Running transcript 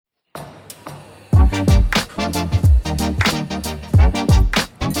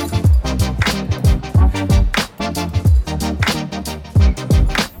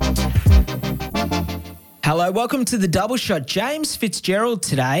G'day, welcome to the Double Shot. James Fitzgerald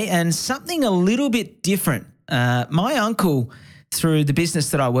today, and something a little bit different. My uncle, through the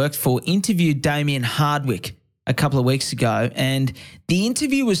business that I worked for, interviewed Damien Hardwick a couple of weeks ago, and the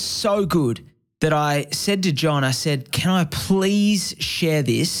interview was so good that I said to John, I said, can I please share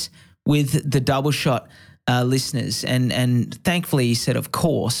this with the Double Shot listeners? And thankfully he said, of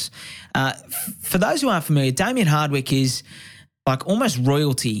course. For those who aren't familiar, Damien Hardwick is like almost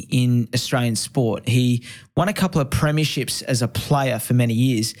royalty in Australian sport. He won a couple of premierships as a player for many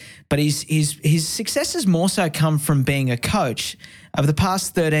years, but his success has more so come from being a coach. Over the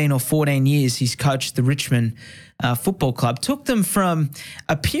past 13 or 14 years, he's coached the Richmond Football Club. Took them from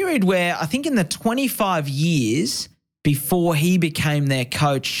a period where I think in the 25 years before he became their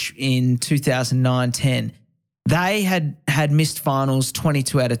coach in 2009-10, they had missed finals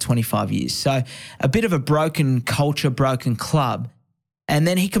 22 out of 25 years. So a bit of a broken culture, broken club. And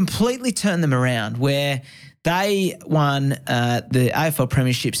then he completely turned them around where they won the AFL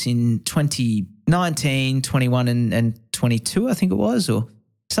premierships in 2019, 21 and 22, I think it was, or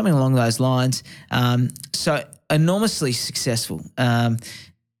something along those lines. So enormously successful. In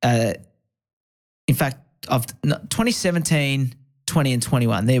fact, of 2017, 20 and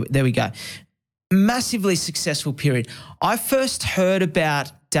 21, there we go. Massively successful period. I first heard about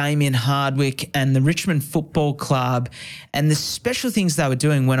Damien Hardwick and the Richmond Football Club and the special things they were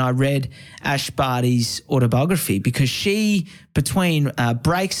doing when I read Ash Barty's autobiography, because she, between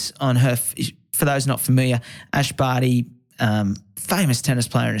breaks on her, for those not familiar, Ash Barty, famous tennis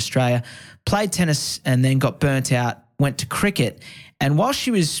player in Australia, played tennis and then got burnt out, went to cricket. And while she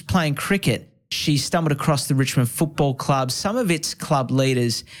was playing cricket, she stumbled across the Richmond Football Club, some of its club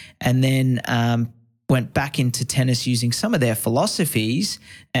leaders, and then went back into tennis using some of their philosophies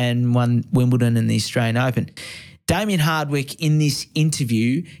and won Wimbledon and the Australian Open. Damien Hardwick in this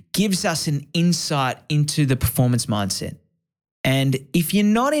interview gives us an insight into the performance mindset. And if you're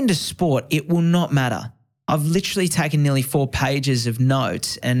not into sport, it will not matter. I've literally taken nearly 4 pages of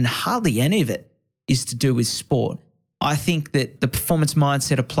notes and hardly any of it is to do with sport. I think that the performance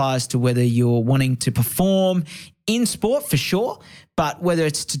mindset applies to whether you're wanting to perform in sport for sure, but whether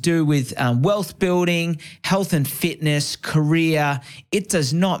it's to do with wealth building, health and fitness, career, it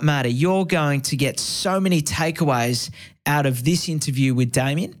does not matter. You're going to get so many takeaways out of this interview with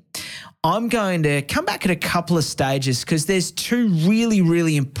Damien. I'm going to come back at a couple of stages because there's 2 really,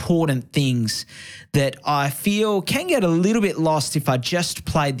 really important things that I feel can get a little bit lost if I just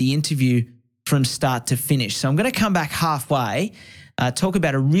played the interview from start to finish. So I'm going to come back halfway, talk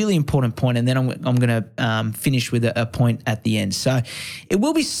about a really important point, and then I'm going to finish with a point at the end. So it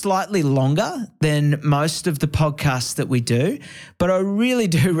will be slightly longer than most of the podcasts that we do, but I really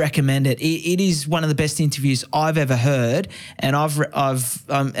do recommend it. It is one of the best interviews I've ever heard, and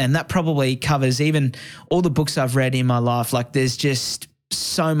and that probably covers even all the books I've read in my life. Like, there's just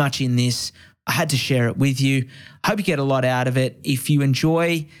so much in this. I had to share it with you. Hope you get a lot out of it. If you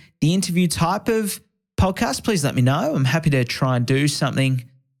enjoy the interview type of podcast, please let me know. I'm happy to try and do something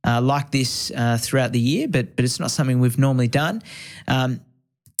like this throughout the year, but it's not something we've normally done. Guys,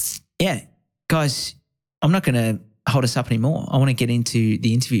 I'm not going to hold us up anymore. I want to get into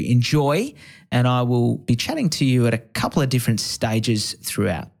the interview. Enjoy, and I will be chatting to you at a couple of different stages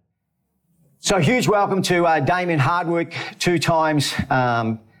throughout. So huge welcome to Damien Hardwick, 2 times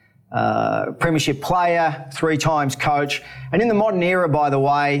premiership player, 3 times coach. And in the modern era, by the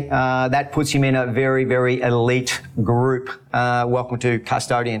way, that puts him in a very, very elite group. Welcome to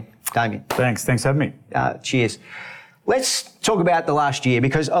Custodian, Damien. Thanks for having me. Cheers. Let's talk about the last year,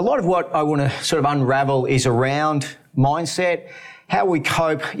 because a lot of what I want to sort of unravel is around mindset, how we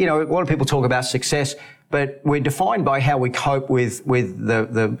cope. You know, a lot of people talk about success, but we're defined by how we cope with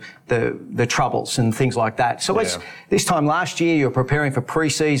the troubles and things like that. So this time last year, you're preparing for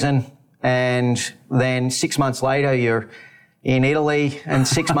pre-season, and then 6 months later, you're in Italy, and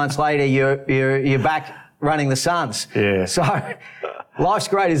 6 months later, you're back running the Suns. Yeah. So life's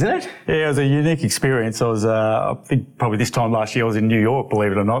great, isn't it? Yeah, it was a unique experience. I think probably this time last year I was in New York,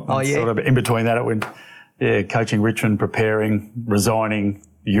 believe it or not. Sort of in between that, it went, coaching Richmond, preparing, resigning,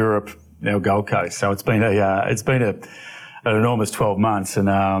 Europe, now Gold Coast. So it's been an enormous 12 months and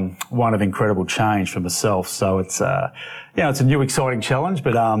one of incredible change for myself. So it's it's a new exciting challenge,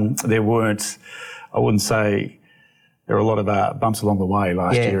 but there weren't, I wouldn't say there were a lot of bumps along the way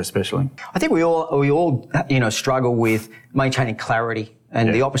last year, especially. I think we all struggle with maintaining clarity,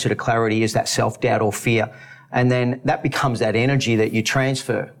 and the opposite of clarity is that self-doubt or fear, and then that becomes that energy that you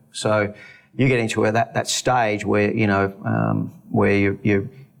transfer. So you get into that stage where where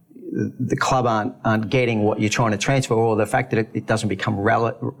the club aren't getting what you're trying to transfer, or the fact that it doesn't become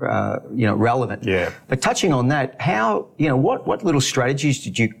relevant. Yeah. But touching on that, how, what little strategies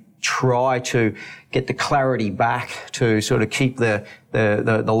did you try to get the clarity back to sort of keep the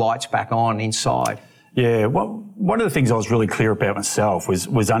lights back on inside? Yeah, well, one of the things I was really clear about myself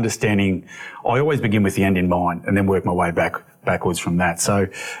was understanding I always begin with the end in mind and then work my way backwards from that. So,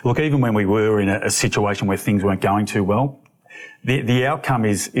 look, even when we were in a situation where things weren't going too well, the outcome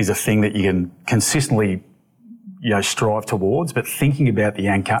is a thing that you can consistently, strive towards, but thinking about the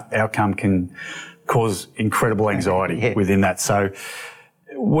outcome can cause incredible anxiety within that. So,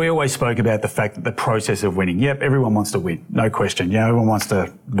 we always spoke about the fact that the process of winning, everyone wants to win, no question. Everyone wants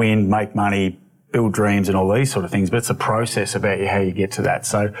to win, make money, build dreams and all these sort of things, but it's a process about how you get to that.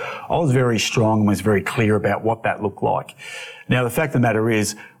 So I was very strong and was very clear about what that looked like. Now, the fact of the matter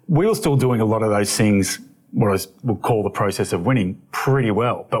is, we were still doing a lot of those things, what I would call the process of winning, pretty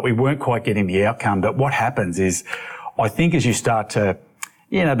well, but we weren't quite getting the outcome. But what happens is, I think as you start to,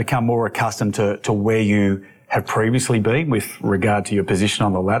 become more accustomed to where you have previously been with regard to your position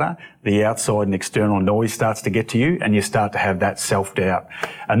on the ladder, the outside and external noise starts to get to you and you start to have that self-doubt.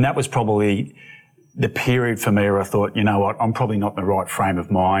 And that was probably the period for me where I thought, you know what, I'm probably not in the right frame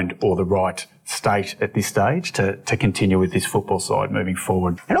of mind or the right state at this stage to continue with this football side moving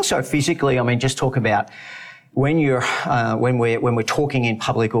forward. And also physically, just talk about when you're when we're talking in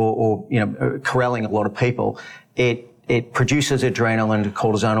public or corralling a lot of people, it produces adrenaline,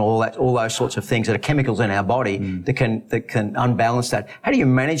 cortisone, all those sorts of things that are chemicals in our body that can unbalance that. How do you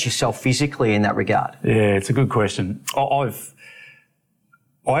manage yourself physically in that regard? Yeah, it's a good question.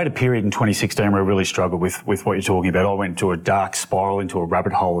 I had a period in 2016 where I really struggled with what you're talking about. I went into a dark spiral, into a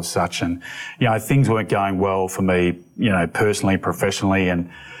rabbit hole as such, and things weren't going well for me, personally, professionally,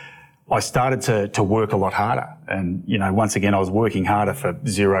 and I started to work a lot harder. And once again, I was working harder for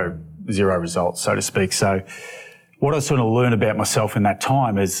zero results, so to speak. So what I sort of learned about myself in that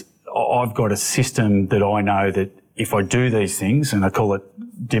time is I've got a system that I know that if I do these things, and I call it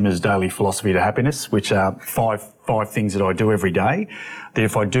Dimmer's Daily Philosophy to Happiness, which are five things that I do every day, that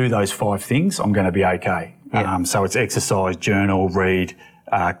if I do those 5 things, I'm going to be okay. Yeah. So it's exercise, journal, read,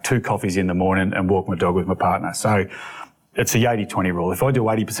 2 coffees in the morning and walk my dog with my partner. So it's the 80-20 rule. If I do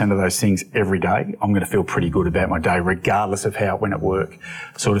 80% of those things every day, I'm going to feel pretty good about my day, regardless of how it went at work,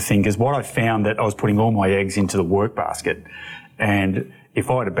 sort of thing. Because what I found that I was putting all my eggs into the work basket, and if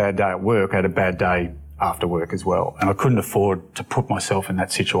I had a bad day at work, I had a bad day after work as well. And I couldn't afford to put myself in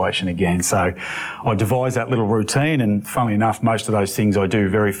that situation again. So I devised that little routine, and funnily enough, most of those things I do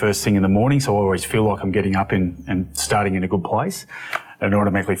very first thing in the morning. So I always feel like I'm getting up and starting in a good place, and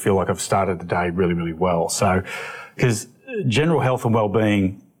automatically feel like I've started the day really, really well. So, because general health and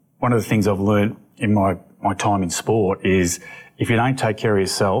well-being, one of the things I've learned in my time in sport is if you don't take care of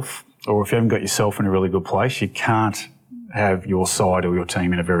yourself, or if you haven't got yourself in a really good place, you can't have your side or your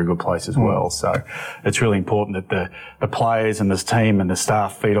team in a very good place as well. So it's really important that the players and this team and the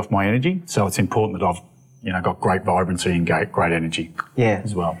staff feed off my energy. So it's important that I've got great vibrancy and great energy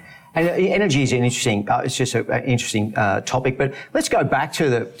as well. And energy is an interesting, it's just an interesting topic. But let's go back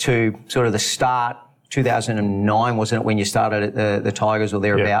to sort of the start, 2009, wasn't it, when you started at the Tigers or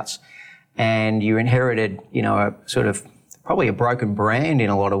thereabouts? Yeah. And you inherited, a sort of probably a broken brand in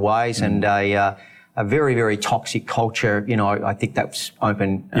a lot of ways, and a very, very toxic culture. I think that's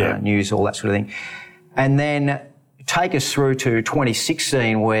open news, all that sort of thing. And then take us through to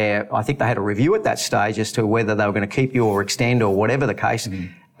 2016, where I think they had a review at that stage as to whether they were going to keep you or extend or whatever the case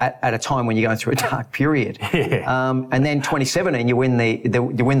at a time when you're going through a dark period. Yeah. And then 2017, you win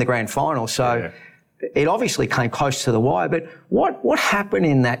the grand final. So it obviously came close to the wire. But what happened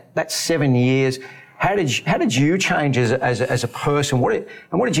in that 7 years? How did you change as a person? What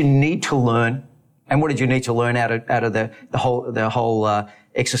did you need to learn? And what did you need to learn out of the whole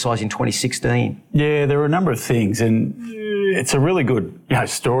exercise in 2016? Yeah, there were a number of things, and it's a really good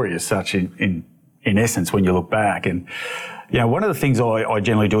story as such in essence when you look back. And one of the things I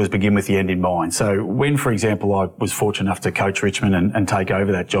generally do is begin with the end in mind. So when, for example, I was fortunate enough to coach Richmond and take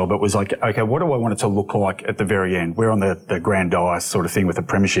over that job, it was like, okay, what do I want it to look like at the very end? We're on the grand dais sort of thing with the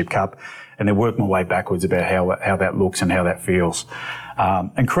Premiership Cup, and then work my way backwards about how that looks and how that feels.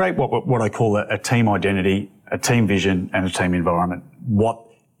 And create what I call a team identity, a team vision and a team environment. What,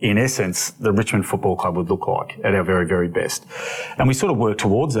 in essence, the Richmond Football Club would look like at our very, very best. And we sort of work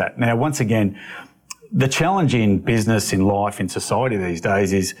towards that. Now, once again, the challenge in business, in life, in society these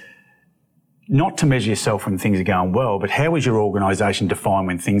days is not to measure yourself when things are going well, but how is your organisation defined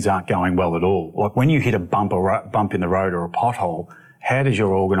when things aren't going well at all? Like when you hit a bump in the road or a pothole, how does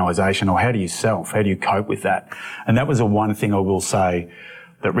your organisation, or how do you cope with that? And that was the one thing I will say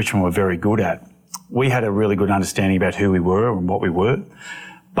that Richmond were very good at. We had a really good understanding about who we were and what we were,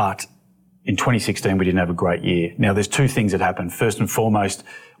 but in 2016 we didn't have a great year. Now there's two things that happened. First and foremost,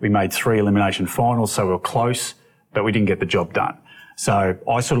 we made 3 elimination finals, so we were close, but we didn't get the job done. So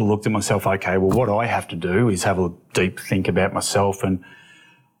I sort of looked at myself, okay, well, what I have to do is have a deep think about myself, and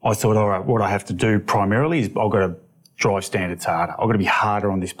I thought, all right, what I have to do primarily is I've got to drive standards harder. I've got to be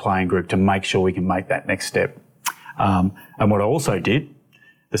harder on this playing group to make sure we can make that next step. And what I also did,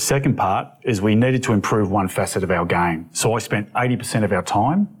 the second part, is we needed to improve one facet of our game. So I spent 80% of our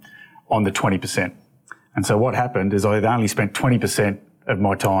time on the 20%. And so what happened is I had only spent 20% of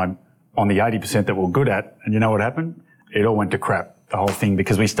my time on the 80% that we're good at. And you know what happened? It all went to crap, the whole thing,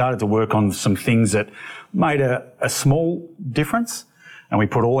 because we started to work on some things that made a small difference. And we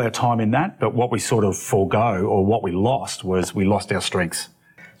put all our time in that. But what we sort of forego, or what we lost, was we lost our strengths.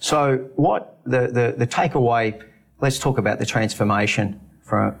 So what the takeaway, let's talk about the transformation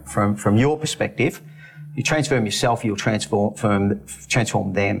from your perspective. You transform yourself, you'll transform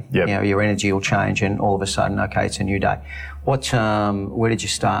them. Yep. You know, your energy will change, and all of a sudden, okay, it's a new day. Where did you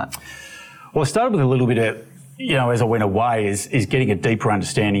start? Well, I started with a little bit of, as I went away, is getting a deeper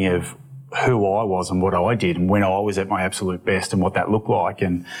understanding of who I was and what I did and when I was at my absolute best and what that looked like.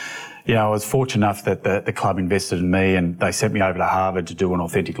 And, I was fortunate enough that the club invested in me, and they sent me over to Harvard to do an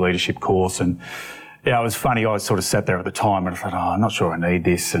authentic leadership course. And, it was funny, I sort of sat there at the time and I thought, I'm not sure I need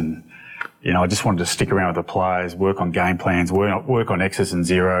this. And, I just wanted to stick around with the players, work on game plans, work on X's and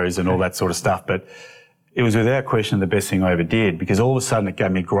zeros and all that sort of stuff. But it was without question the best thing I ever did, because all of a sudden it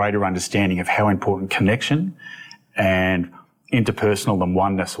gave me a greater understanding of how important connection and interpersonal and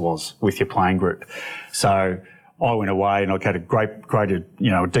oneness was with your playing group. So I went away and I got a greater,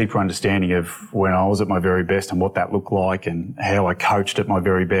 deeper understanding of when I was at my very best and what that looked like and how I coached at my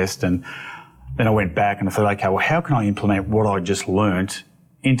very best. And then I went back and I thought, okay, well, how can I implement what I just learnt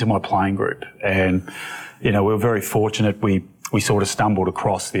into my playing group? And, we were very fortunate. We sort of stumbled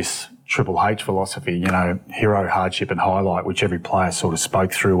across this Triple H philosophy, hero, hardship and highlight, which every player sort of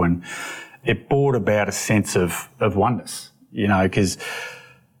spoke through, and it brought about a sense of oneness, because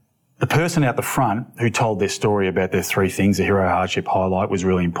the person out the front who told their story about their 3 things, the hero, hardship, highlight, was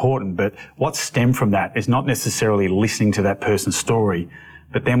really important. But what stemmed from that is not necessarily listening to that person's story,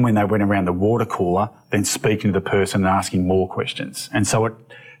 but then when they went around the water cooler, then speaking to the person and asking more questions. And so it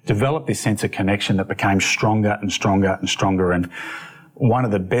developed this sense of connection that became stronger and stronger and stronger. And one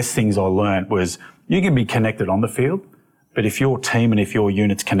of the best things I learned was you can be connected on the field, but if your team and if your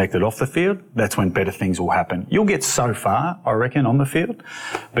unit's connected off the field, that's when better things will happen. You'll get so far, I reckon, on the field,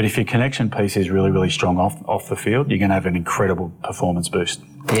 but if your connection piece is really, really strong off the field, you're going to have an incredible perforance boost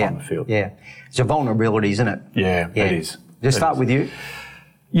on the field. Yeah. It's a vulnerability, isn't it? Yeah, it is. Just start with you.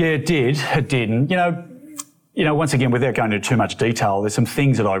 Yeah, it did. And, once again, without going into too much detail, there's some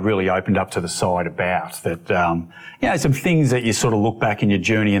things that I really opened up to the side about that, some things that you sort of look back in your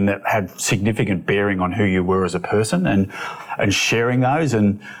journey and that had significant bearing on who you were as a person, and sharing those,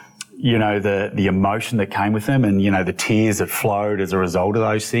 and, the emotion that came with them, and, the tears that flowed as a result of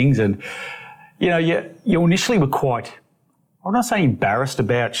those things. And, you initially were quite, I'm not saying embarrassed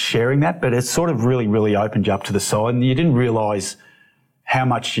about sharing that, but it sort of really, really opened you up to the side, and you didn't realise how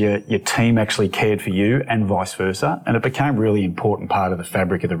much your team actually cared for you, and vice versa. And it became a really important part of the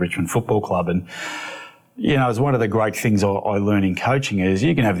fabric of the Richmond Football Club. And, it's one of the great things I learned in coaching is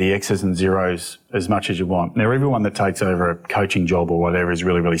you can have the X's and zeros as much as you want. Now, everyone that takes over a coaching job or whatever is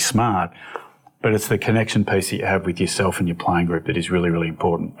really, really smart, but it's the connection piece that you have with yourself and your playing group that is really, really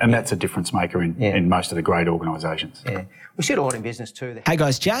important. And that's a difference maker in most of the great organisations. Yeah. We see it a lot in business too. Hey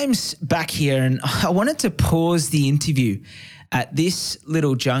guys, James back here, and I wanted to pause the interview at this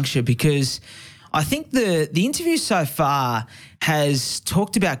little juncture because I think the interview so far has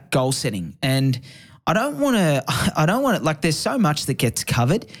talked about goal setting, and I don't want to, like, there's so much that gets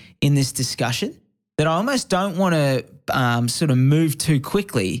covered in this discussion that I almost don't want to sort of move too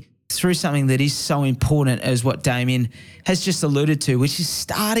quickly through something that is so important as what Damien has just alluded to, which is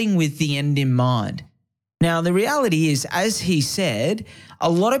starting with the end in mind. Now, the reality is, as he said, a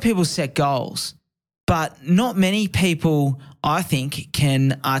lot of people set goals, but not many people, I think,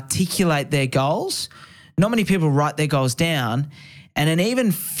 can articulate their goals. Not many people write their goals down, and an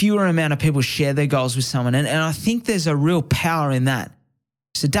even fewer amount of people share their goals with someone. And I think there's a real power in that.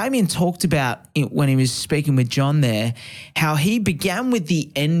 So Damien talked about it when he was speaking with John there, how he began with the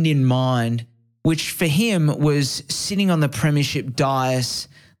end in mind, which for him was sitting on the premiership dais,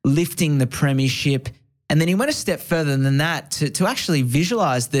 lifting the premiership, And then he went a step further than that to actually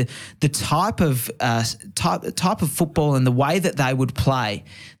visualize the type of football and the way that they would play,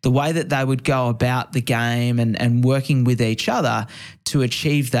 the way that they would go about the game and working with each other to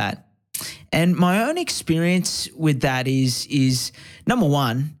achieve that. And my own experience with that is number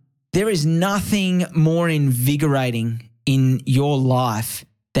one, there is nothing more invigorating in your life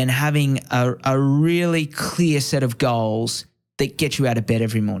than having a really clear set of goals that get you out of bed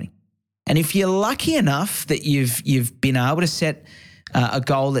every morning. And if you're lucky enough that you've been able to set a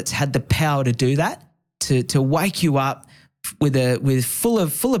goal that's had the power to do that, to wake you up with full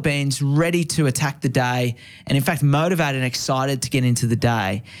of beans, ready to attack the day, and in fact motivated and excited to get into the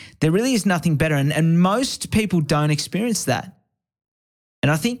day, there really is nothing better. And most people don't experience that.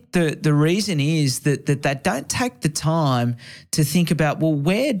 And I think the reason is that they don't take the time to think about, well,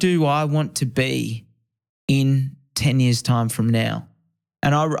 where do I want to be in 10 years' time from now?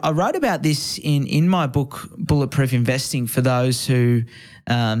 And I wrote about this in my book, Bulletproof Investing, for those who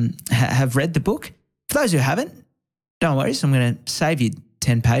have read the book. For those who haven't, don't worry, so I'm going to save you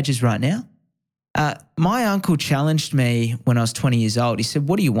 10 pages right now. My uncle challenged me when I was 20 years old. He said,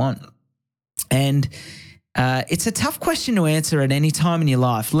 what do you want? And it's a tough question to answer at any time in your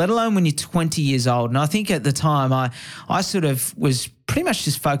life, let alone when you're 20 years old. And I think at the time I sort of was pretty much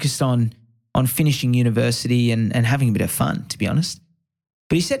just focused on finishing university and having a bit of fun, to be honest.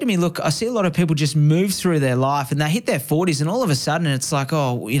 But he said to me, look, I see a lot of people just move through their life and they hit their 40s and all of a sudden it's like,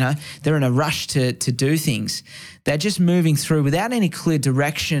 oh, they're in a rush to do things. They're just moving through without any clear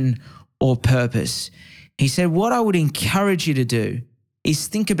direction or purpose. He said, what I would encourage you to do is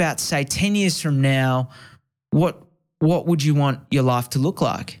think about, say, 10 years from now, what would you want your life to look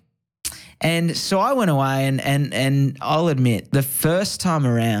like? And so I went away and I'll admit, the first time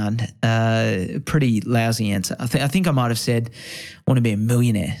around, pretty lousy answer. I think I might have said, I want to be a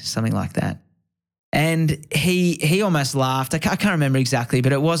millionaire, something like that. And he almost laughed. I can't remember exactly,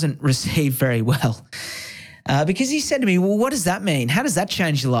 but it wasn't received very well because he said to me, well, what does that mean? How does that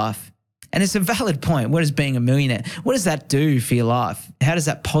change your life? And it's a valid point. What is being a millionaire? What does that do for your life? How does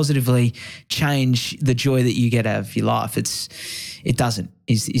that positively change the joy that you get out of your life? It doesn't,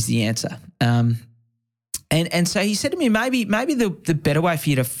 is the answer. And so he said to me, maybe the better way for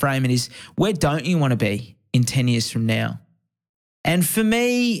you to frame it is, where don't you want to be in 10 years from now? And for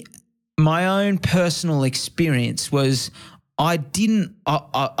me, my own personal experience was I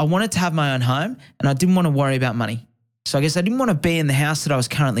wanted to have my own home and I didn't want to worry about money. So I guess I didn't want to be in the house that I was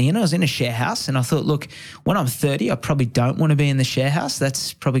currently in. I was in a share house and I thought, look, when I'm 30, I probably don't want to be in the share house.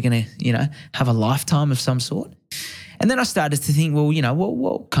 That's probably going to, have a lifetime of some sort. And then I started to think, well,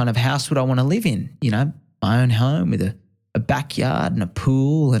 what kind of house would I want to live in? My own home with a backyard and a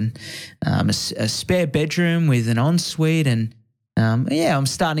pool and a spare bedroom with an ensuite. And I'm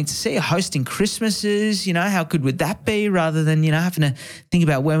starting to see hosting Christmases, how good would that be rather than, having to think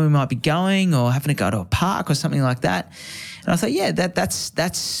about where we might be going or having to go to a park or something like that. And I thought, yeah,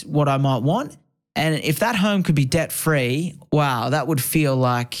 that's what I might want. And if that home could be debt-free, wow, that would feel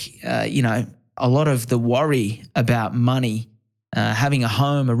like, a lot of the worry about money, having a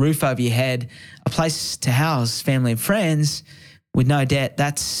home, a roof over your head, a place to house family and friends with no debt,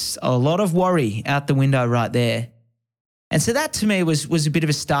 that's a lot of worry out the window right there. And so that to me was a bit of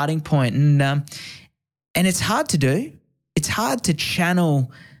a starting point. And it's hard to do. It's hard to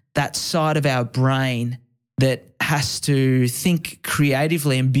channel that side of our brain that has to think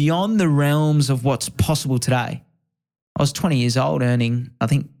creatively and beyond the realms of what's possible today. I was 20 years old earning, I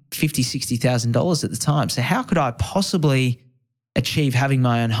think, $50,000, $60,000 at the time. So how could I possibly achieve having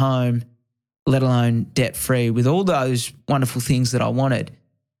my own home, let alone debt-free, with all those wonderful things that I wanted? It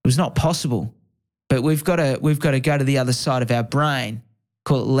was not possible. But we've got to go to the other side of our brain,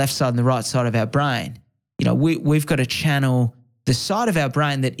 call it the left side and the right side of our brain. We've got to channel the side of our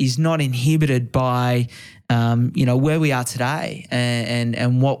brain that is not inhibited by, where we are today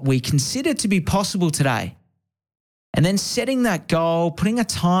and what we consider to be possible today. And then setting that goal, putting a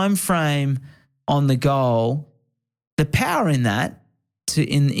time frame on the goal, the power in that,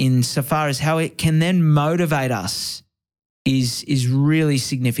 in so far as how it can then motivate us, is really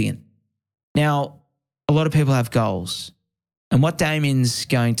significant. Now, a lot of people have goals. And what Damien's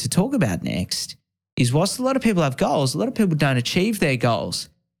going to talk about next is, whilst a lot of people have goals, a lot of people don't achieve their goals.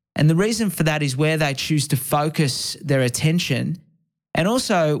 And the reason for that is where they choose to focus their attention and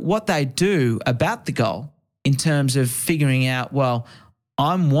also what they do about the goal in terms of figuring out, well,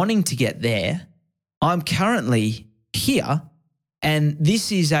 I'm wanting to get there. I'm currently here, and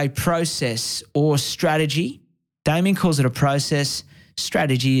this is a process or strategy. Damien calls it a process.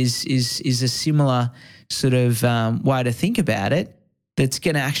 Strategy is a similar sort of way to think about it. that's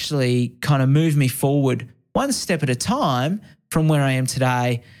going to actually kind of move me forward one step at a time from where I am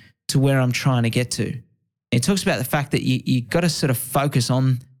today to where I'm trying to get to. It talks about the fact that you got to sort of focus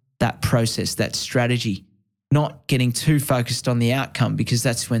on that process, that strategy, not getting too focused on the outcome, because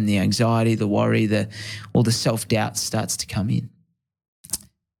that's when the anxiety, the worry, all the self-doubt starts to come in.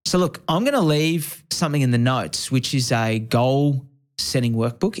 So look, I'm going to leave something in the notes, which is a goal setting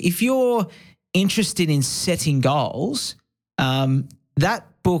workbook. If you're interested in setting goals,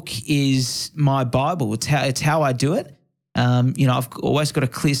 that book is my Bible. It's how I do it. I've always got a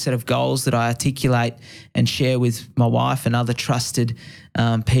clear set of goals that I articulate and share with my wife and other trusted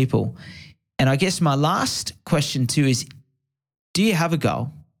people. And I guess my last question too is, do you have a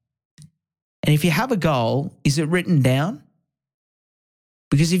goal? And if you have a goal, is it written down?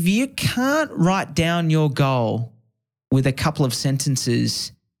 Because if you can't write down your goal with a couple of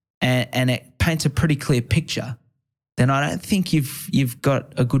sentences and it paints a pretty clear picture, then I don't think you've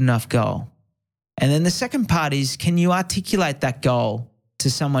got a good enough goal. And then the second part is, can you articulate that goal to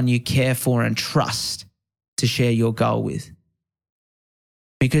someone you care for and trust to share your goal with?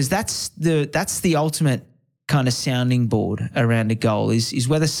 Because that's the ultimate kind of sounding board around a goal is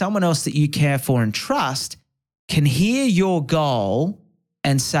whether someone else that you care for and trust can hear your goal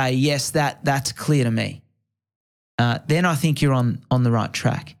and say, yes, that's clear to me. Then I think you're on the right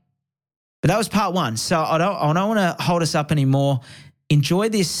track. But that was part one. So I don't want to hold us up anymore. Enjoy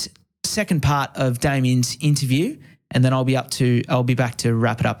this second part of Damien's interview, and then I'll be back to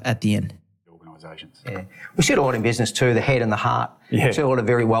wrap it up at the end. Organisations. Yeah. We see it a lot in business too, the head and the heart. Yeah. We see a lot of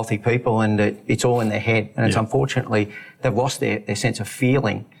very wealthy people, and it's all in their head. And it's unfortunately, they've lost their sense of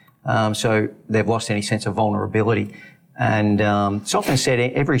feeling. So they've lost any sense of vulnerability. And it's often said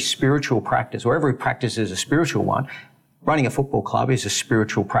every spiritual practice, or every practice is a spiritual one. Running a football club is a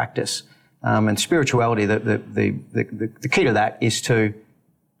spiritual practice. And spirituality, the key to that is to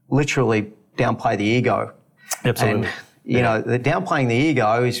literally downplay the ego. Absolutely. And, you know, the downplaying the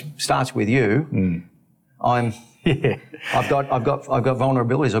ego starts with you. I've got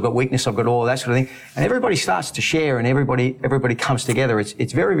vulnerabilities, I've got weakness, I've got all of that sort of thing. And everybody starts to share, and everybody comes together.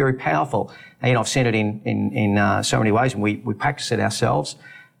 It's very, very powerful. And, you know, I've seen it in so many ways, and we practice it ourselves.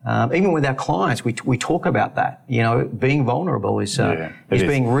 Even with our clients, we talk about that. You know, being vulnerable is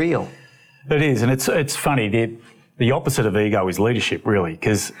being real. It is, and it's funny. The opposite of ego is leadership, really,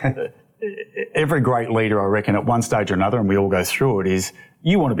 because every great leader, I reckon, at one stage or another, and we all go through it, is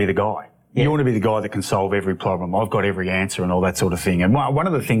you want to be the guy. Yeah. You want to be the guy that can solve every problem. I've got every answer and all that sort of thing. And one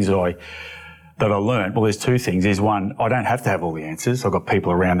of the things that I learned, well, there's two things. Is one, I don't have to have all the answers. I've got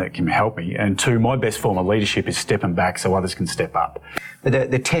people around that can help me. And two, my best form of leadership is stepping back so others can step up.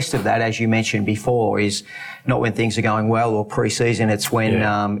 But the test of that, as you mentioned before, is not when things are going well or pre-season. It's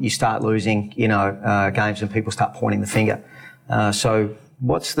when you start losing, games and people start pointing the finger. So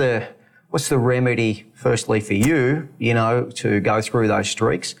what's the remedy, firstly, for you, to go through those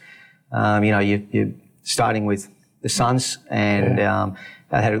streaks? You're starting with the Suns, and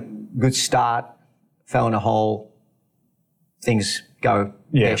they had a good start, fell in a hole, things go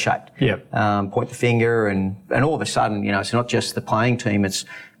pear-shaped. Point the finger, and all of a sudden, it's not just the playing team, it's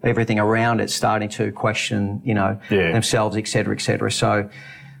everything around it starting to question, themselves, et cetera, et cetera. So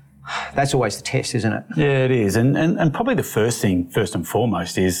that's always the test, isn't it? Yeah, it is. And probably the first thing, first and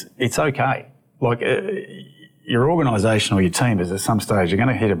foremost, is it's okay. Like, your organisation or your team is at some stage, you're going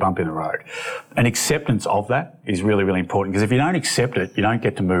to hit a bump in the road. And acceptance of that is really, really important, because if you don't accept it, you don't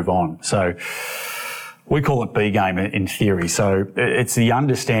get to move on. So we call it B game in theory. So it's the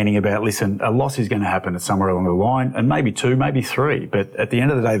understanding about, listen, a loss is going to happen at somewhere along the line, and maybe two, maybe three. But at the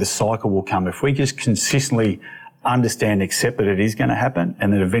end of the day, the cycle will come. If we just consistently understand, accept that it is going to happen,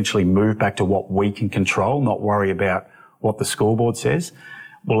 and then eventually move back to what we can control, not worry about what the scoreboard says,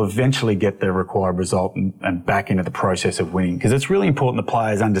 we'll eventually get the required result and back into the process of winning. Because it's really important the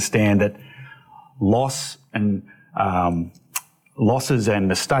players understand that loss and losses and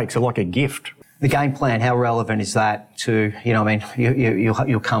mistakes are like a gift. The game plan, how relevant is that to,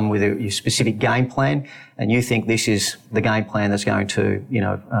 you'll come with your specific game plan, and you think this is the game plan that's going to,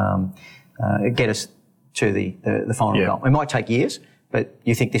 get us to the final goal. It might take years, but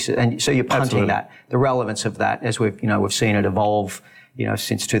you think this is, and so you're punting that, the relevance of that, as we've seen it evolve,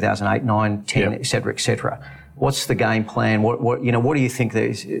 since 2008, 9, 10, et cetera, et cetera. What's the game plan? What do you think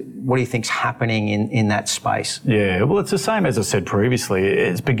think's happening in that space? Yeah, well, it's the same as I said previously.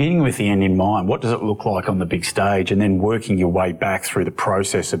 It's beginning with the end in mind. What does it look like on the big stage? And then working your way back through the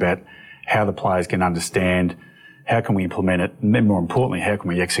process about how the players can understand, how can we implement it, and then more importantly, how can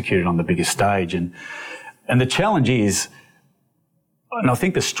we execute it on the biggest stage? And the challenge is, and I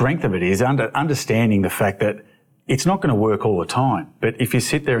think the strength of it is understanding the fact that it's not going to work all the time. But if you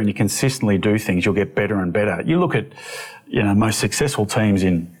sit there and you consistently do things, you'll get better and better. You look at, most successful teams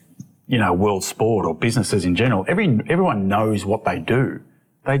in, world sport or businesses in general, everyone knows what they do.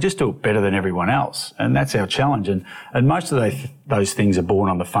 They just do it better than everyone else. And that's our challenge. And most of those things are born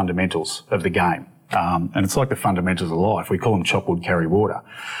on the fundamentals of the game. And it's like the fundamentals of life. We call them chop wood, carry water.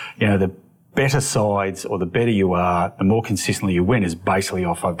 The better sides or the better you are, the more consistently you win is basically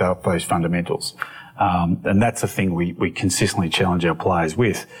off of those fundamentals. And that's the thing we consistently challenge our players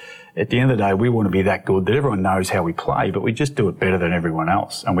with. At the end of the day, we want to be that good that everyone knows how we play, but we just do it better than everyone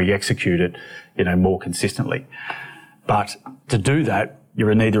else and we execute it, more consistently. But to do that,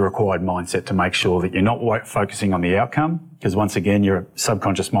 you need the required mindset to make sure that you're not focusing on the outcome, because once again, your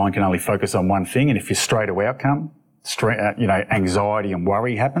subconscious mind can only focus on one thing. And if you're straight to outcome, anxiety and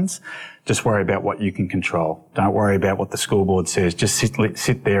worry happens. Just worry about what you can control. Don't worry about what the scoreboard says. Just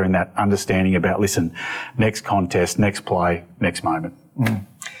sit there in that understanding about, listen, next contest, next play, next moment. Mm.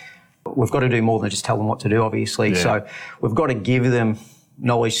 We've got to do more than just tell them what to do, obviously. Yeah. So we've got to give them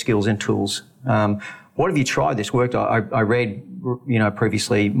knowledge, skills and tools. What have you tried this worked? I read,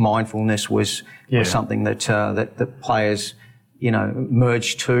 previously mindfulness was something that players,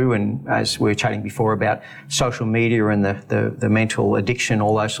 merged to, and as we were chatting before about social media and the mental addiction,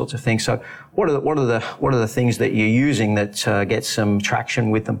 all those sorts of things. So what are the things that you're using that get some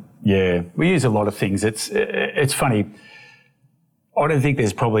traction with them? Yeah, we use a lot of things. It's funny. I don't think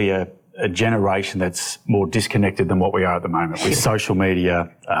there's probably a generation that's more disconnected than what we are at the moment with social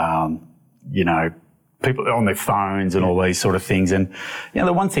media, people on their phones and all these sort of things. And,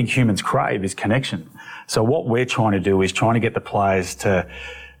 the one thing humans crave is connection. So what we're trying to do is trying to get the players to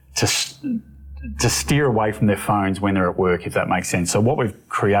steer away from their phones when they're at work, if that makes sense. So what we've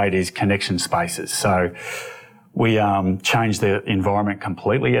created is connection spaces. So we changed the environment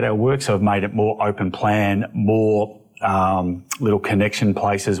completely at our work. So we've made it more open plan, more little connection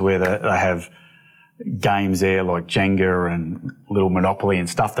places where they have games there like Jenga and little Monopoly and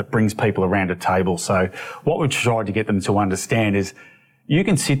stuff that brings people around a table. So what we've tried to get them to understand is you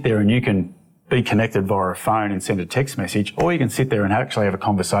can sit there and you can be connected via a phone and send a text message, or you can sit there and actually have a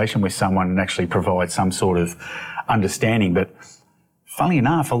conversation with someone and actually provide some sort of understanding. But funnily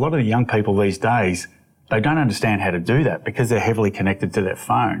enough, a lot of the young people these days, they don't understand how to do that because they're heavily connected to their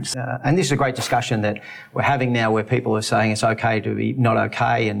phones. And this is a great discussion that we're having now where people are saying it's okay to be not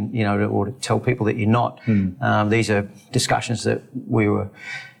okay and, or to tell people that you're not. These are discussions that we were,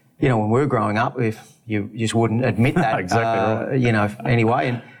 when we were growing up, if you just wouldn't admit that, exactly right.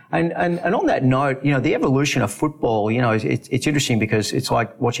 Anyway. And on that note, the evolution of football, it's interesting because it's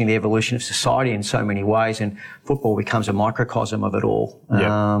like watching the evolution of society in so many ways, and football becomes a microcosm of it all.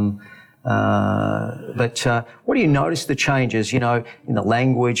 Yep. But what do you notice the changes, in the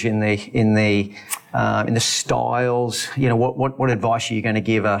language, in the styles? What advice are you going to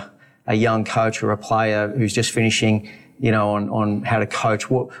give a young coach or a player who's just finishing, on how to coach?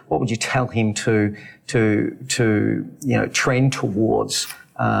 What would you tell him to trend towards?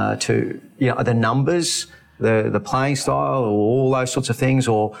 The numbers, the playing style, or all those sorts of things,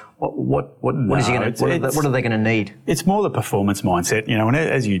 or what is he going to? What are they going to need? It's more the performance mindset, and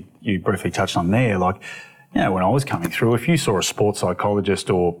as you briefly touched on there, when I was coming through, if you saw a sports psychologist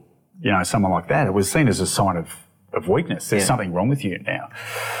or someone like that, it was seen as a sign of weakness. There's something wrong with you now.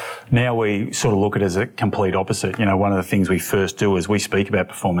 Now we sort of look at it as a complete opposite. One of the things we first do is we speak about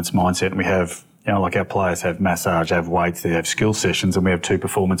performance mindset, and we have. Like our players have massage, have weights, they have skill sessions, and we have 2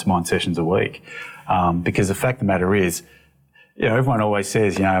 performance mind sessions a week. Because the fact of the matter is, everyone always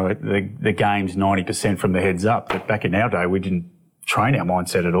says, the game's 90% from the heads up. But back in our day, we didn't train our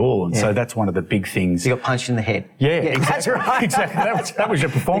mindset at all. And so that's one of the big things. You got punched in the head. Yeah, exactly. That's right. Exactly. That was your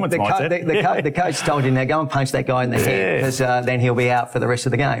performance mindset. The coach told you, now go and punch that guy in the head, because then he'll be out for the rest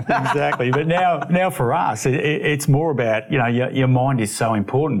of the game. Exactly. But now for us, it's more about, your mind is so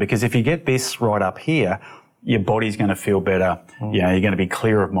important, because if you get this right up here, your body's going to feel better. You're going to be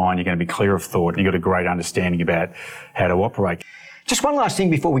clear of mind. You're going to be clear of thought. And you've got a great understanding about how to operate. Just one last thing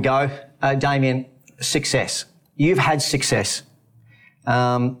before we go, Damien, success. You've had success.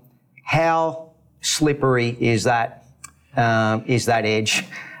 How slippery is that edge?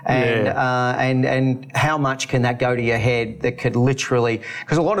 And how much can that go to your head that could literally,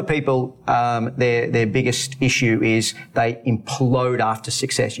 because a lot of people, their biggest issue is they implode after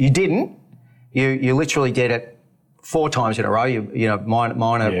success. You didn't. You literally did it 4 times in a row.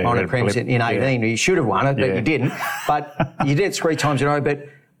 Minor premiers in 18. You should have won it, but you didn't. But you did it 3 times in a row. But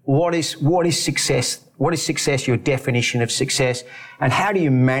what is success? What is success? Your definition of success, and how do you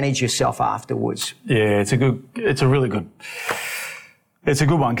manage yourself afterwards? Yeah, it's a really good It's a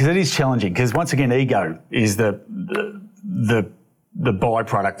good one because it is challenging because once again, ego is the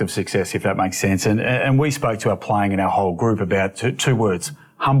byproduct of success, if that makes sense. And we spoke to our playing and our whole group about two words,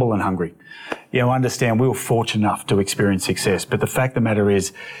 humble and hungry. Understand we were fortunate enough to experience success, but the fact of the matter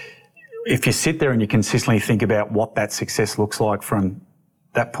is, if you sit there and you consistently think about what that success looks like from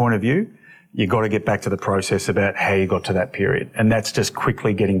that point of view, you got to get back to the process about how you got to that period. And that's just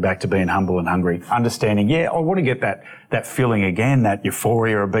quickly getting back to being humble and hungry. Understanding, I want to get that feeling again, that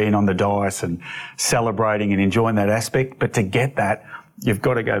euphoria of being on the dais and celebrating and enjoying that aspect. But to get that, you've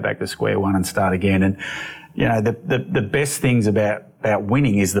got to go back to square one and start again. And, the best things about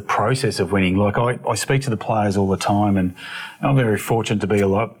winning is the process of winning. Like I speak to the players all the time, and I'm very fortunate to be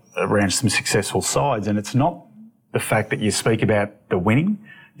around some successful sides. And it's not the fact that you speak about the winning.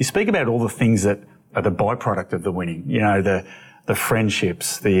 You speak about all the things that are the byproduct of the winning, the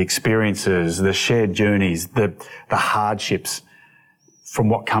friendships, the experiences, the shared journeys, the hardships from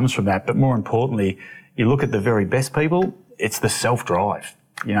what comes from that. But more importantly, you look at the very best people, it's the self-drive.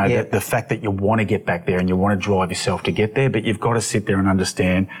 The fact that you want to get back there and you want to drive yourself to get there, but you've got to sit there and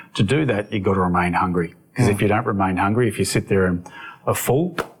understand to do that, you've got to remain hungry. Because if you don't remain hungry, if you sit there and are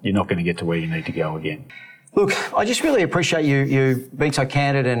full, you're not going to get to where you need to go again. Look, I just really appreciate you being so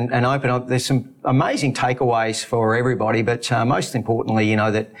candid and open. There's some amazing takeaways for everybody, but most importantly,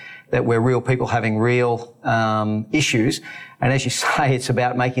 that we're real people having real issues. And as you say, it's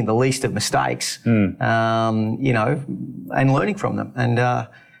about making the least of mistakes, and learning from them.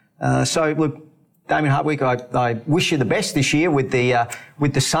 And so, look, Damien Hardwick, I wish you the best this year with the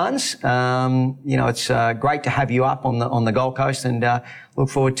Suns. It's great to have you up on the Gold Coast, and look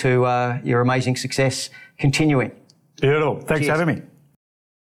forward to your amazing success continuing. Beautiful. Thanks for having me.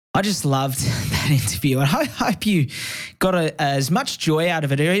 I just loved that interview, and I hope you got as much joy out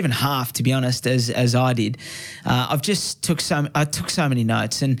of it, or even half, to be honest, as I did. I took so many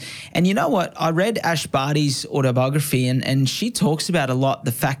notes, and you know what? I read Ash Barty's autobiography, and she talks about a lot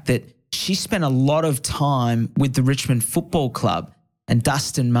the fact that she spent a lot of time with the Richmond Football Club and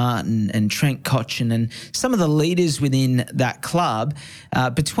Dustin Martin and Trent Cotchin and some of the leaders within that club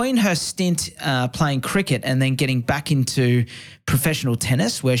between her stint playing cricket and then getting back into professional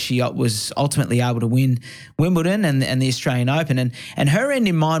tennis, where she was ultimately able to win Wimbledon and the Australian Open. And her end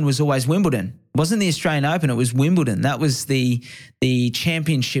in mind was always Wimbledon. It wasn't the Australian Open, it was Wimbledon. That was the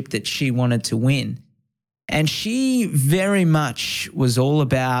championship that she wanted to win. And she very much was all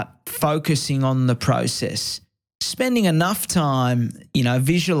about focusing on the process, spending enough time,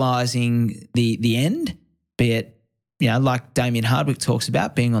 visualising the end, be it, like Damien Hardwick talks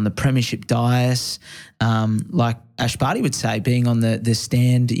about, being on the premiership dais, like Ash Barty would say, being on the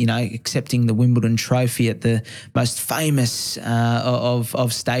stand, accepting the Wimbledon trophy at the most famous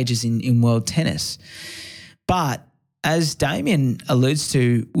of stages in world tennis. But as Damien alludes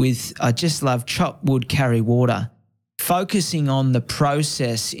to with, I just love chop wood, carry water, focusing on the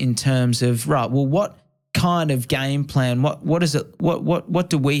process in terms of, right, well, what kind of game plan, what is it, what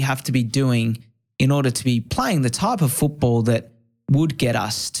do we have to be doing in order to be playing the type of football that would get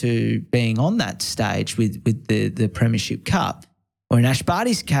us to being on that stage with the Premiership Cup? Or in Ash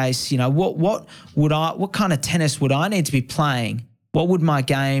Barty's case, what kind of tennis would I need to be playing? What would my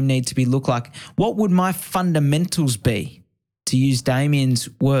game need to look like? What would my fundamentals be, to use Damien's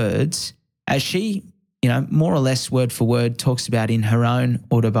words, as she, more or less word for word talks about in her own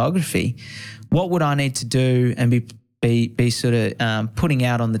autobiography? What would I need to do and be sort of putting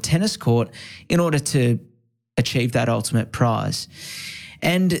out on the tennis court in order to achieve that ultimate prize?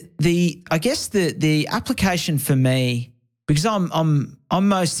 And I guess the application for me, because I'm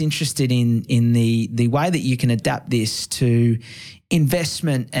most interested in the way that you can adapt this to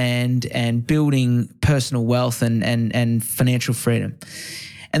investment and building personal wealth and financial freedom.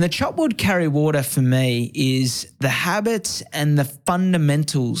 And the chop wood, carry water for me is the habits and the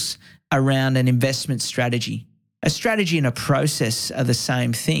fundamentals around an investment strategy. A strategy and a process are the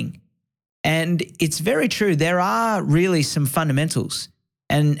same thing. And it's very true. There are really some fundamentals.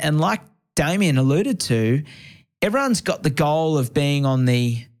 And like Damien alluded to, everyone's got the goal of being on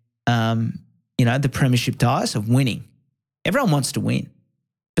the premiership dais, of winning. Everyone wants to win.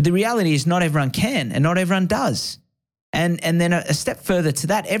 But the reality is not everyone can and not everyone does. And then a step further to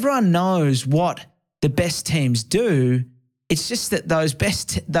that, everyone knows what the best teams do. It's just that those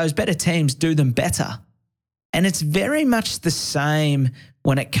better teams do them better. And it's very much the same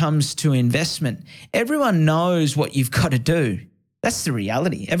when it comes to investment. Everyone knows what you've got to do. That's the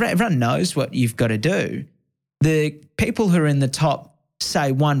reality. Everyone knows what you've got to do. The people who are in the top,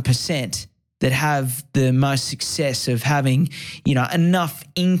 say 1%, that have the most success of having, enough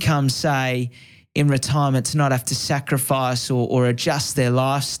income, say, in retirement to not have to sacrifice or adjust their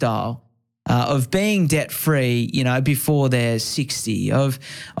lifestyle, of being debt free, before they're 60, of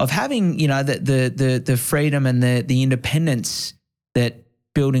having, the freedom and the independence that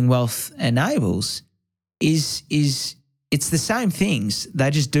building wealth enables is it's the same things. They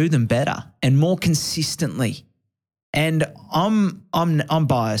just do them better and more consistently. And I'm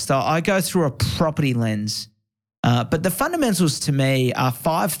biased. I go through a property lens, but the fundamentals to me are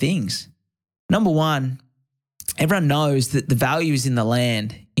 5 things. Number one, everyone knows that the value is in the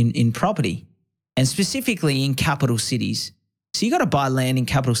land, in property, and specifically in capital cities. So you got to buy land in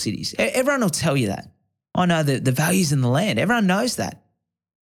capital cities. Everyone will tell you that. I know that the value's in the land. Everyone knows that.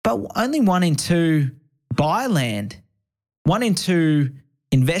 But only 1 in 2 buy land. 1 in 2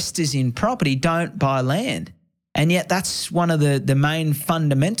 investors in property don't buy land. And yet that's one of the main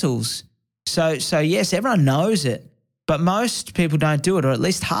fundamentals. So yes, everyone knows it, but most people don't do it, or at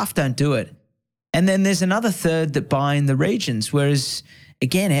least half don't do it. And then there's another third that buy in the regions, whereas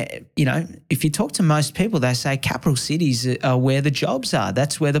again, if you talk to most people, they say capital cities are where the jobs are.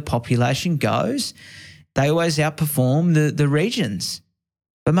 That's where the population goes. They always outperform the regions.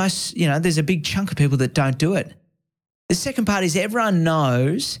 But most, there's a big chunk of people that don't do it. The second part is everyone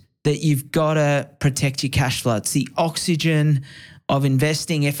knows that you've got to protect your cash flow. It's the oxygen of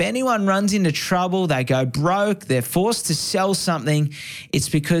investing. If anyone runs into trouble, they go broke, they're forced to sell something, it's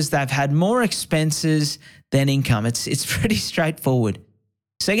because they've had more expenses than income. It's pretty straightforward.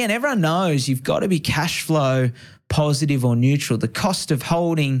 So again, everyone knows you've got to be cash flow positive or neutral. The cost of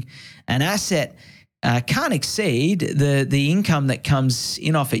holding an asset can't exceed the income that comes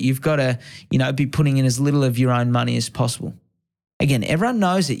in off it. You've got to, be putting in as little of your own money as possible. Again, everyone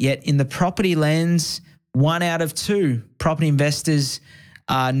knows it, yet in the property lens, 1 out of 2 property investors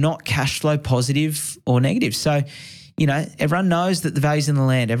are not cash flow positive or negative. So, everyone knows that the value's in the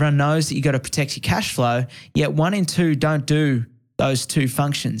land. Everyone knows that you got to protect your cash flow, yet 1 in 2 don't do those 2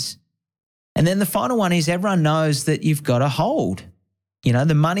 functions. And then the final one is everyone knows that you've got to hold.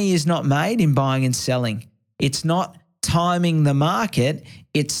 The money is not made in buying and selling. It's not timing the market,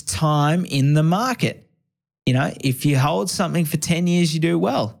 it's time in the market. If you hold something for 10 years, you do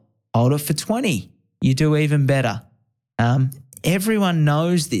well. Hold it for 20, you do even better. Everyone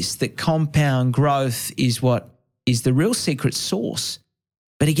knows this, that compound growth is what is the real secret sauce.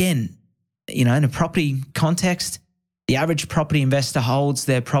 But again, in a property context, the average property investor holds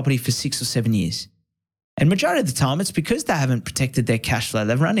their property for 6 or 7 years. And majority of the time, it's because they haven't protected their cash flow.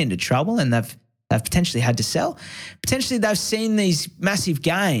 They've run into trouble and they've potentially had to sell. Potentially they've seen these massive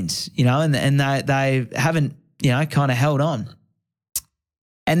gains, and they haven't, kind of held on.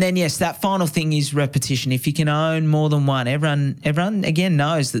 And then, yes, that final thing is repetition. If you can own more than one, everyone again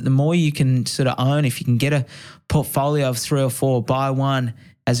knows that the more you can sort of own, if you can get a portfolio of 3 or 4, buy one,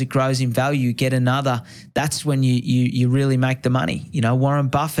 as it grows in value, get another. That's when you really make the money. Warren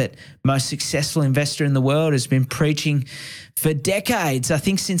Buffett, most successful investor in the world, has been preaching for decades, I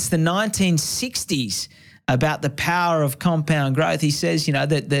think since the 1960s, about the power of compound growth. He says,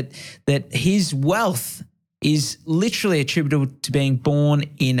 that his wealth is literally attributable to being born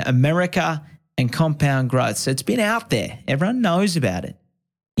in America and compound growth. So it's been out there. Everyone knows about it.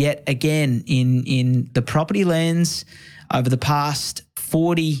 Yet again, in the property lens, over the past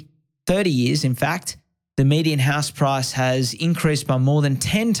 40, 30 years, in fact, the median house price has increased by more than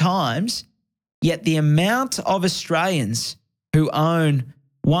 10 times, yet the amount of Australians who own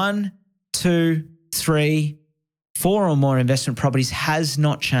 1, 2, 3, 4 or more investment properties has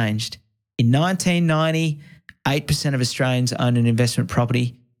not changed. In 1990, 8% of Australians owned an investment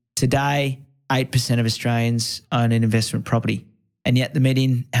property. Today, 8% of Australians own an investment property. And yet the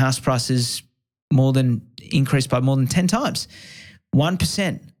median house price has increased by more than 10 times.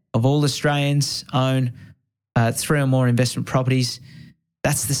 1% of all Australians own 3 or more investment properties.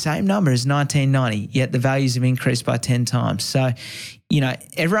 That's the same number as 1990, yet the values have increased by 10 times. So,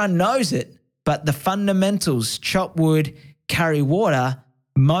 everyone knows it, but the fundamentals, chop wood, carry water,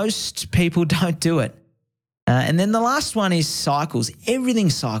 most people don't do it. And then the last one is cycles. Everything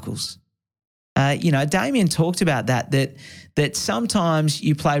cycles. Damien talked about that sometimes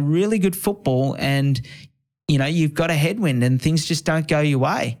you play really good football and, you've got a headwind and things just don't go your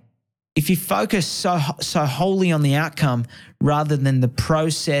way. If you focus so wholly on the outcome rather than the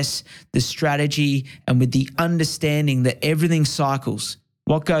process, the strategy, and with the understanding that everything cycles,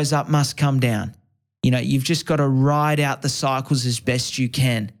 what goes up must come down. You've just got to ride out the cycles as best you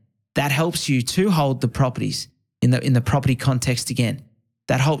can. That helps you to hold the properties in the property context again.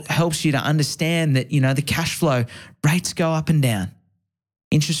 That helps you to understand that, the cash flow rates go up and down.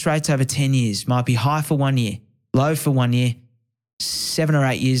 Interest rates over 10 years might be high for 1 year, low for 1 year. 7 or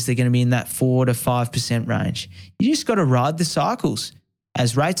 8 years, they're going to be in that 4 to 5% range. You just got to ride the cycles.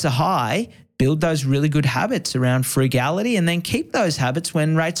 As rates are high, build those really good habits around frugality and then keep those habits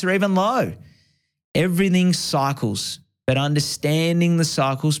when rates are even low. Everything cycles, but understanding the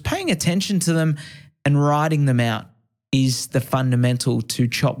cycles, paying attention to them and riding them out is the fundamental to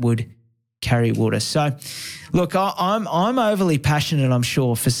chop wood, carry water. So, look, I'm overly passionate, I'm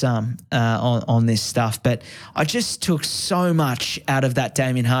sure, for some on this stuff, but I just took so much out of that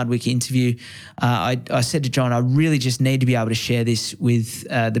Damien Hardwick interview. I said to John, I really just need to be able to share this with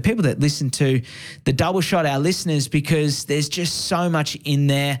the people that listen to the Double Shot, our listeners, because there's just so much in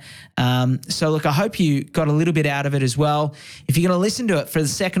there. So, look, I hope you got a little bit out of it as well. If you're going to listen to it for the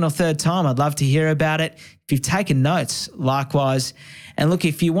second or third time, I'd love to hear about it. If you've taken notes, likewise. And look,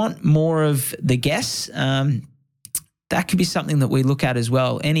 if you want more of the guests, that could be something that we look at as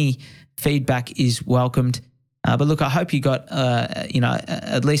well. Any feedback is welcomed. But look, I hope you got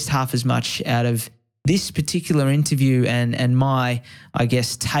at least half as much out of this particular interview and my, I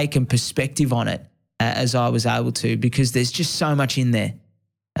guess, take and perspective on it as I was able to, because there's just so much in there.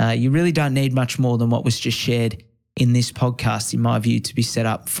 You really don't need much more than what was just shared in this podcast, in my view, to be set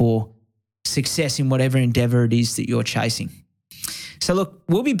up for success in whatever endeavor it is that you're chasing. So look,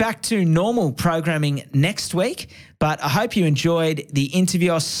 we'll be back to normal programming next week, but I hope you enjoyed the interview.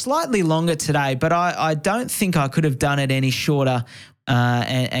 I was slightly longer today, but I don't think I could have done it any shorter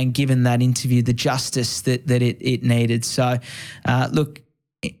and given that interview the justice that it needed. So look,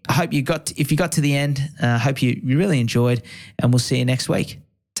 I hope if you got to the end, I hope you really enjoyed, and we'll see you next week.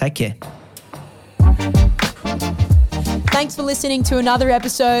 Take care. Thanks for listening to another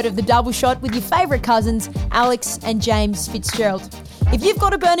episode of The Double Shot with your favourite cousins, Alex and James Fitzgerald. If you've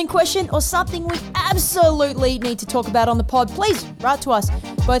got a burning question or something we absolutely need to talk about on the pod, please write to us.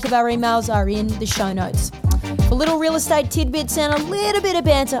 Both of our emails are in the show notes. For little real estate tidbits and a little bit of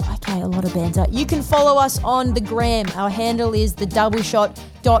banter, okay, a lot of banter, you can follow us on the gram. Our handle is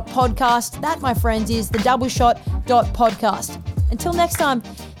thedoubleshot.podcast. That, my friends, is thedoubleshot.podcast. Until next time,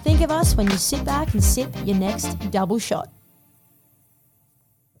 think of us when you sit back and sip your next double shot.